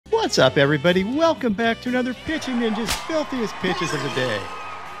What's up, everybody? Welcome back to another Pitching Ninja's Filthiest Pitches of the Day.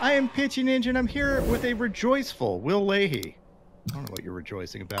 I am Pitching Ninja, and I'm here with a rejoiceful Will Leahey. I don't know what you're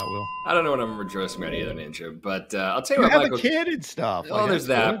rejoicing about, Will. I don't know what I'm rejoicing about either, Ninja, but I'll tell you You what have Michael... a kid and stuff. Oh, there's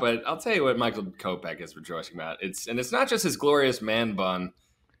that, but I'll tell you what Michael Kopech is rejoicing about. It's not just his glorious man bun.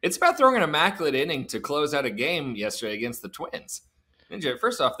 It's about throwing an immaculate inning to close out a game yesterday against the Twins. Ninja,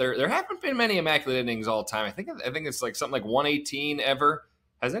 first off, there haven't been many immaculate innings all time. I think it's like something like 118 ever.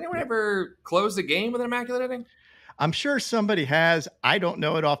 Has anyone ever closed a game with an immaculate inning? I'm sure somebody has. I don't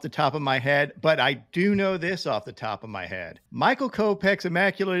know it off the top of my head, but I do know this off the top of my head. Michael Kopech's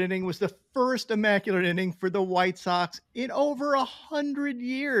immaculate inning was the first immaculate inning for the White Sox in over 100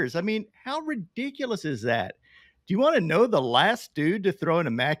 years. I mean, how ridiculous is that? Do you want to know the last dude to throw an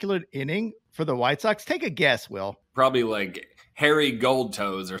immaculate inning for the White Sox? Take a guess, Will. Probably like Harry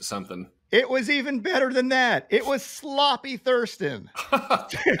Goldtoes or something. It was even better than that. It was Sloppy Thurston.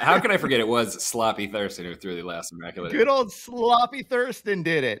 How can I forget it was Sloppy Thurston who threw the last immaculate inning? Good old Sloppy Thurston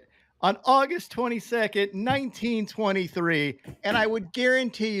did it on August 22nd, 1923. And I would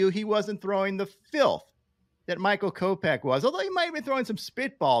guarantee you he wasn't throwing the filth that Michael Kopech was, although he might have been throwing some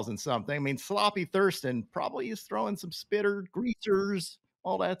spitballs and something. I mean, Sloppy Thurston probably is throwing some spitter, greasers,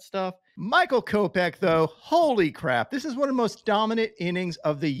 all that stuff. Michael Kopech, though, holy crap. This is one of the most dominant innings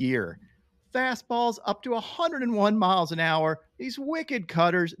of the year. Fastballs up to 101 miles an hour. These wicked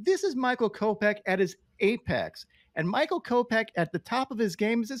cutters. This is Michael Kopech at his apex. And Michael Kopech at the top of his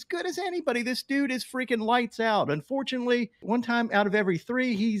game is as good as anybody. This dude is freaking lights out. Unfortunately, one time out of every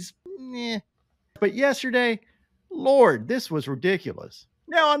three, he's meh. But yesterday, Lord, this was ridiculous.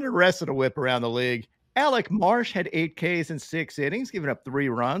 Now on to the rest of the whip around the league. Alec Marsh had 8 Ks in 6 innings, giving up 3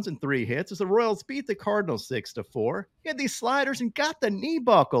 runs and 3 hits as the Royals beat the Cardinals 6-4. He had these sliders and got the knee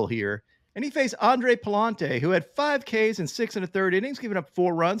buckle here. And he faced Andre Palante, who had 5 Ks in 6 1/3 innings, giving up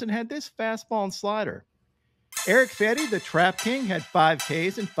 4 runs and had this fastball and slider. Eric Fetty, the Trap King, had 5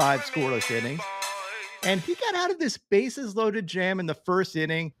 Ks in 5 scoreless innings. And he got out of this bases loaded jam in the first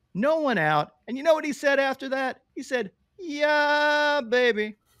inning, no one out. And you know what he said after that? He said, "Yeah,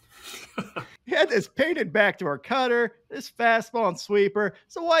 baby." He had this painted backdoor cutter, this fastball and sweeper.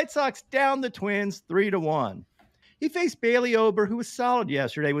 So White Sox down the Twins 3-1. He faced Bailey Ober, who was solid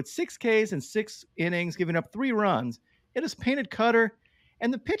yesterday with 6 Ks in 6 innings, giving up 3 runs. He had his painted cutter,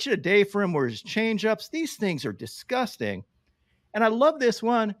 and the pitch of the day for him were his changeups. These things are disgusting. And I love this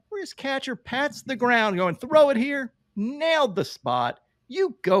one where his catcher pats the ground going, "Throw it here." Nailed the spot.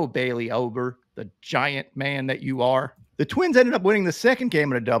 You go, Bailey Ober, the giant man that you are. The Twins ended up winning the second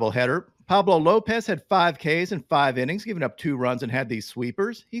game in a doubleheader. Pablo Lopez had 5 Ks in 5 innings, giving up 2 runs and had these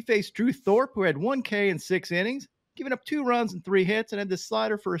sweepers. He faced Drew Thorpe, who had 1 K in 6 innings, giving up 2 runs and 3 hits, and had this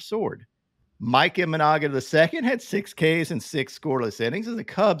slider for a sword. Mike Imanaga II had 6 Ks in 6 scoreless innings as the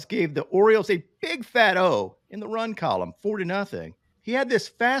Cubs gave the Orioles a big fat O in the run column, 4-0. He had this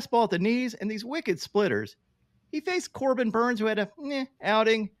fastball at the knees and these wicked splitters. He faced Corbin Burns, who had a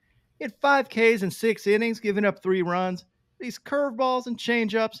outing. He had 5 Ks in 6 innings, giving up 3 runs. These curveballs and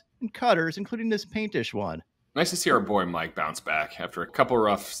changeups and cutters, including this paintish one. Nice to see our boy Mike bounce back. After a couple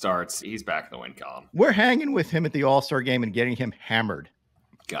rough starts, he's back in the win column. We're hanging with him at the All-Star game and getting him hammered.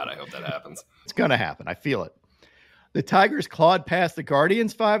 God, I hope that happens. It's going to happen. I feel it. The Tigers clawed past the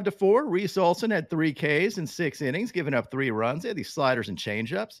Guardians 5-4. Reese Olson had 3 Ks in 6 innings, giving up 3 runs. They had these sliders and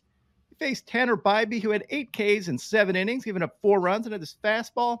changeups. He faced Tanner Bybee, who had 8 Ks in 7 innings, giving up 4 runs and had this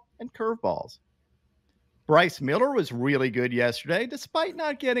fastball and curveballs. Bryce Miller was really good yesterday, despite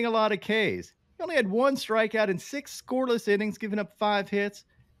not getting a lot of Ks. He only had 1 strikeout in 6 scoreless innings, giving up 5 hits,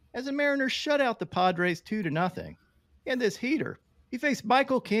 as the Mariners shut out the Padres 2-0. He had this heater. He faced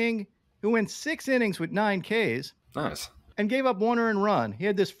Michael King, who went 6 innings with 9 Ks. Nice. And gave up 1 earned run. He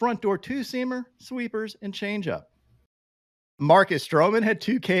had this front door 2-seamer, sweepers, and changeup. Marcus Stroman had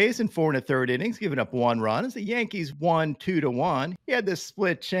 2 Ks in 4 1/3 innings, giving up 1 run as the Yankees won 2-1. He had this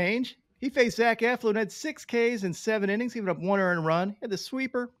split change. He faced Zach Eflin, had 6 Ks in 7 innings, giving up 1 earned run. He had the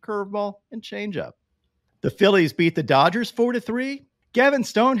sweeper, curveball, and changeup. The Phillies beat the Dodgers 4-3. Gavin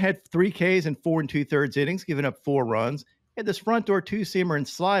Stone had 3 Ks in 4 2/3 innings, giving up 4 runs. He had this front door 2-seamer and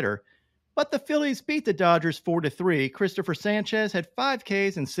slider. But the Phillies beat the Dodgers 4-3. Christopher Sanchez had 5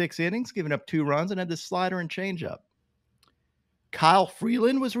 Ks in 6 innings, giving up 2 runs, and had this slider and changeup. Kyle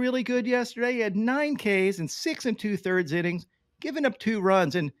Freeland was really good yesterday. He had 9 Ks in 6 2/3 innings, giving up 2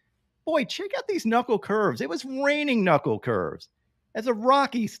 runs. And boy, check out these knuckle curves. It was raining knuckle curves as the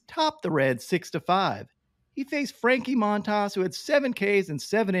Rockies topped the Reds 6-5. He faced Frankie Montas, who had 7 Ks in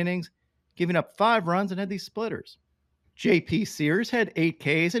 7 innings, giving up 5 runs and had these splitters. J.P. Sears had 8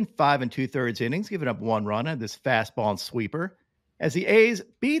 Ks in 5 2/3 innings, giving up 1 run and this fastball and sweeper. as the A's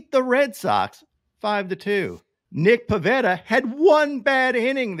beat the Red Sox 5-2. Nick Pivetta had one bad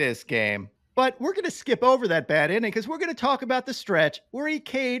inning this game, but we're going to skip over that bad inning because we're going to talk about the stretch where he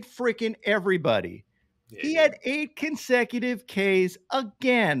K'd freaking everybody. He had 8 consecutive Ks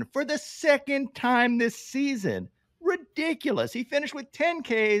again for the second time this season. Ridiculous. He finished with 10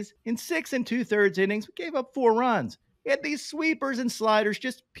 Ks in 6 2/3 innings, gave up 4 runs. He had these sweepers and sliders,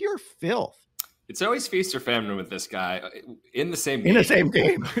 just pure filth. It's always feast or famine with this guy in the same game. In the same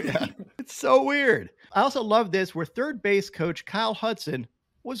game. Yeah. It's so weird. I also love this where third base coach Kyle Hudson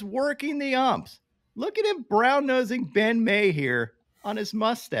was working the umps. Look at him brown-nosing Ben May here on his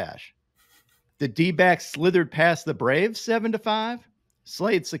mustache. The D-backs slithered past the Braves 7-5.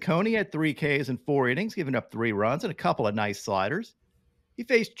 Slade Ciccone had 3 Ks in 4 innings, giving up 3 runs and a couple of nice sliders. He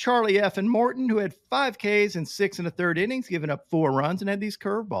faced Charlie F. and Morton, who had 5 Ks in 6 1/3 innings, giving up 4 runs and had these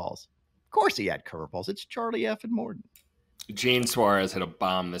curveballs. Of course he had curveballs. It's Charlie F. and Morton. Gene Suarez had a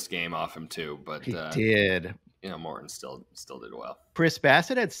bomb this game off him too, but he did. Morton still did well. Chris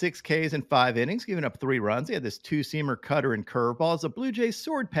Bassett had 6 Ks in 5 innings, giving up 3 runs. He had this 2-seamer, cutter, and curveball as the Blue Jays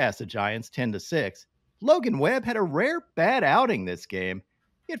soared past the Giants 10-6. Logan Webb had a rare bad outing this game.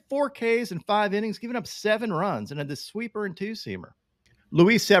 He had 4 Ks in 5 innings, giving up 7 runs, and had this sweeper and 2-seamer.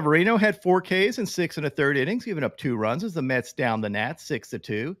 Luis Severino had 4 Ks in 6 1/3 innings, giving up 2 runs as the Mets downed the Nats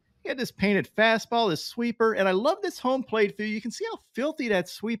 6-2. He had this painted fastball, this sweeper, and I love this home plate view. You can see how filthy that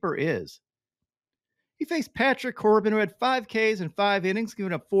sweeper is. He faced Patrick Corbin, who had 5 Ks in 5 innings,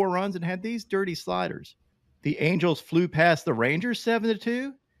 giving up 4 runs, and had these dirty sliders. The Angels flew past the Rangers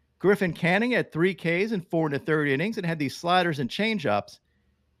 7-2. Griffin Canning had 3 Ks in 4 1/3 innings and had these sliders and changeups.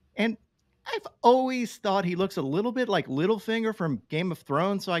 And I've always thought he looks a little bit like Littlefinger from Game of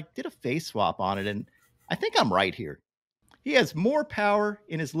Thrones, so I did a face swap on it, and I think I'm right here. He has more power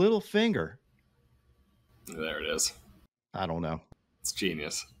in his little finger. There it is. I don't know. It's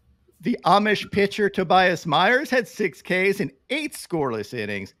genius. The Amish pitcher Tobias Myers had 6 Ks in 8 scoreless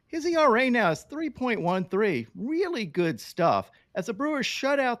innings. His ERA now is 3.13. Really good stuff as the Brewers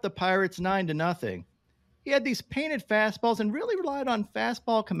shut out the Pirates 9-0. He had these painted fastballs and really relied on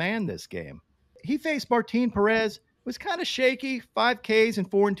fastball command this game. He faced Martin Perez, was kind of shaky, 5 Ks in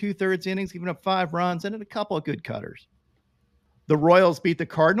 4 2/3 innings, giving up 5 runs and a couple of good cutters. The Royals beat the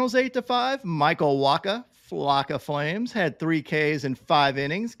Cardinals 8-5. Michael Wacha, Flocka Flames, had 3 Ks in 5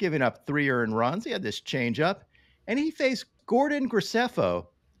 innings, giving up 3 earned runs. He had this changeup. And he faced Gordon Graceffo,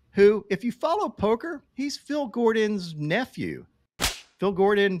 who, if you follow poker, he's Phil Gordon's nephew. Phil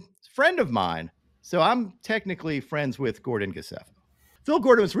Gordon, friend of mine. So I'm technically friends with Gordon Graceffo. Phil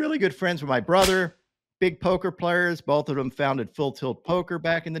Gordon was really good friends with my brother. Big poker players. Both of them founded Full Tilt Poker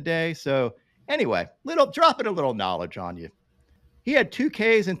back in the day. So anyway, dropping a little knowledge on you. He had 2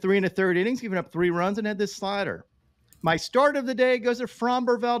 Ks in 3 1/3 innings, giving up 3 runs, and had this slider. My start of the day goes to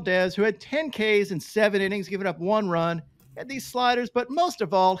Framber Valdez, who had 10 Ks in 7 innings, giving up 1 run, had these sliders, but most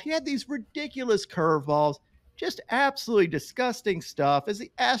of all, he had these ridiculous curveballs, just absolutely disgusting stuff as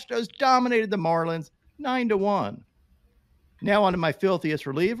the Astros dominated the Marlins 9-1. Now on to my filthiest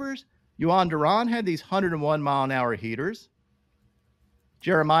relievers. Yohan Duran had these 101-mile-an-hour heaters.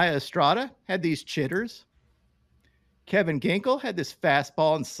 Jeremiah Estrada had these chitters. Kevin Ginkel had this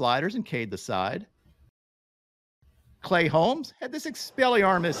fastball and sliders and K'd the side. Clay Holmes had this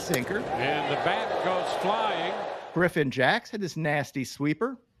Expelliarmus sinker. And the bat goes flying. Griffin Jacks had this nasty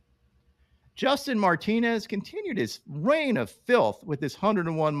sweeper. Justin Martinez continued his reign of filth with this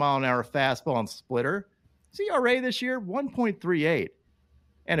 101-mile-an-hour fastball and splitter. His ERA this year, 1.38.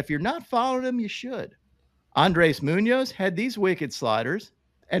 And if you're not following him, you should. Andres Munoz had these wicked sliders.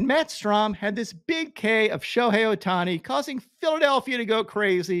 And Matt Strom had this big K of Shohei Ohtani, causing Philadelphia to go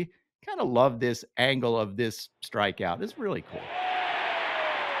crazy. Kind of love this angle of this strikeout. It's really cool.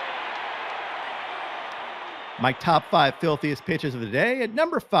 My top 5 filthiest pitches of the day. At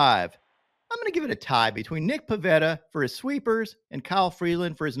number 5, I'm going to give it a tie between Nick Pivetta for his sweepers and Kyle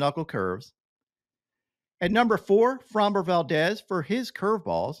Freeland for his knuckle curves. At number 4, Framber Valdez for his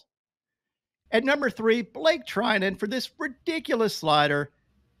curveballs. At number 3, Blake Treinen for this ridiculous slider.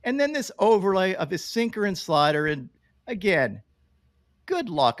 And then this overlay of his sinker and slider. And again, good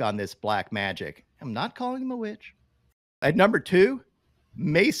luck on this black magic. I'm not calling him a witch. At number 2,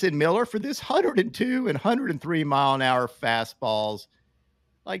 Mason Miller for this 102 and 103 mile an hour fastballs.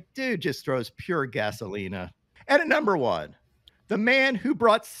 Like, dude just throws pure gasolina. And at number 1, the man who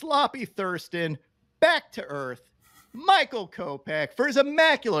brought Sloppy Thurston back to earth, Michael Kopech, for his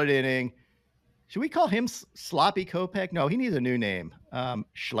immaculate inning. Should we call him Sloppy Kopech? No, he needs a new name.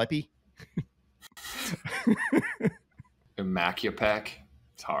 Schleppy. Immaculate.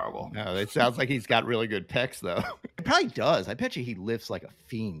 It's horrible. No, it sounds like he's got really good pecs, though. It probably does. I bet you he lifts like a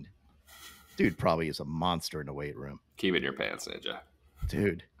fiend. Dude probably is a monster in the weight room. Keep it in your pants, Ninja.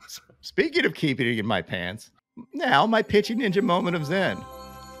 Dude, speaking of keeping it in my pants, now my pitching ninja moment of zen.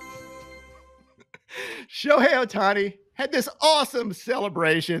 Shohei Ohtani had this awesome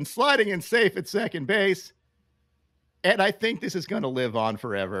celebration, sliding in safe at second base. And I think this is going to live on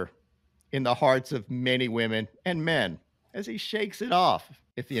forever in the hearts of many women and men as he shakes it off,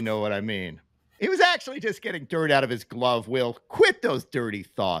 if you know what I mean. He was actually just getting dirt out of his glove, Will. Quit those dirty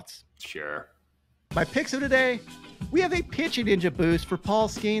thoughts. Sure. My picks of today, we have a pitching ninja boost for Paul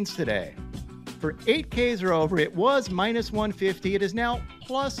Skeens today. For 8Ks or over, it was minus 150. It is now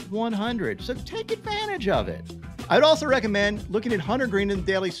plus 100. So take advantage of it. I'd also recommend looking at Hunter Green in the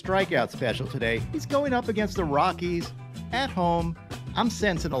daily strikeout special today. He's going up against the Rockies at home. I'm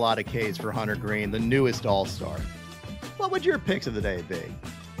sensing a lot of Ks for Hunter Green, the newest all-star. What would your picks of the day be?